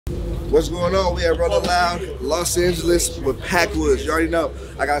What's going on? We at Rolling Loud, Los Angeles with Packwoods. You already know.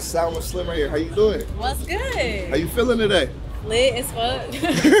 I got Salma Slim right here. How you doing? What's good? How you feeling today? Lit as fuck.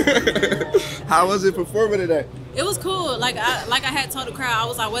 How was it performing today? It was cool. Like I had told the crowd, I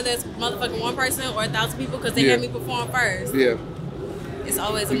was like, whether it's motherfucking one person or 1,000 people, because they had me perform first. Yeah. It's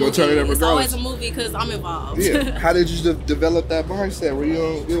always a you movie. Turn it up it's always a movie because I'm involved. Yeah. How did you develop that mindset where you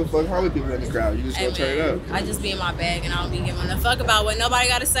don't give a fuck how many people in the crowd? You just gonna turn it up. I just be in my bag and I don't be giving a fuck about what nobody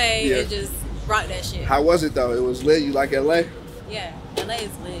got to say and just rock that shit. How was it though? It was lit. You like LA? Yeah. LA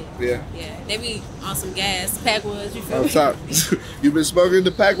is lit. Yeah. Yeah. They be on some gas. Packwoods, you feel on me? Top. You been smoking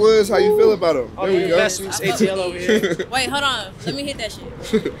the Packwoods? How you feel about them? Oh, there we go. Investments, ATL over here. Wait, hold on. Let me hit that shit.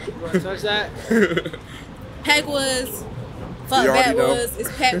 You want to touch that? Packwoods. Fuck Backwoods. It's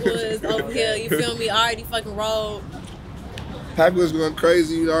Packwoods over here. You feel me? I already fucking rolled. Packwoods going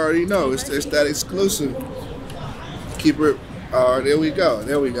crazy. You already know. It's that exclusive. Keep it. There we go.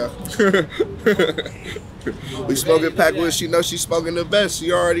 There we go. We smoking Packwoods. She knows she's smoking the best.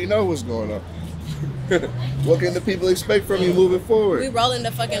 You already know what's going on. What can the people expect from you moving forward? We rolling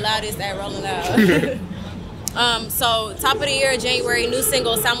the fucking loudest at Rolling Loud. So top of the year, January, new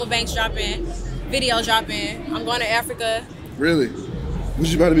single, Salma Banks dropping, video dropping. I'm going to Africa. Really? What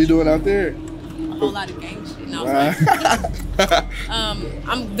you about to be doing out there? A whole lot of gang shit. No,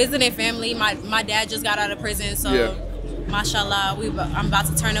 I'm visiting family. My dad just got out of prison, so mashallah, I'm about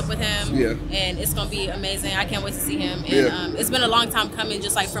to turn up with him. Yeah. And it's gonna be amazing. I can't wait to see him. And it's been a long time coming,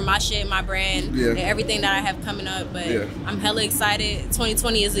 just like for my shit, my brand, and everything that I have coming up. But I'm hella excited.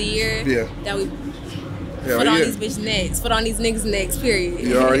 2020 is a year that we put on these bitch necks, put on these niggas' necks, period.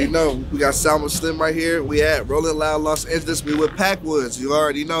 You already know. We got Salma Slim right here. We at Rolling Loud Los Angeles. We with Packwoods. You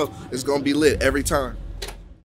already know it's gonna be lit every time.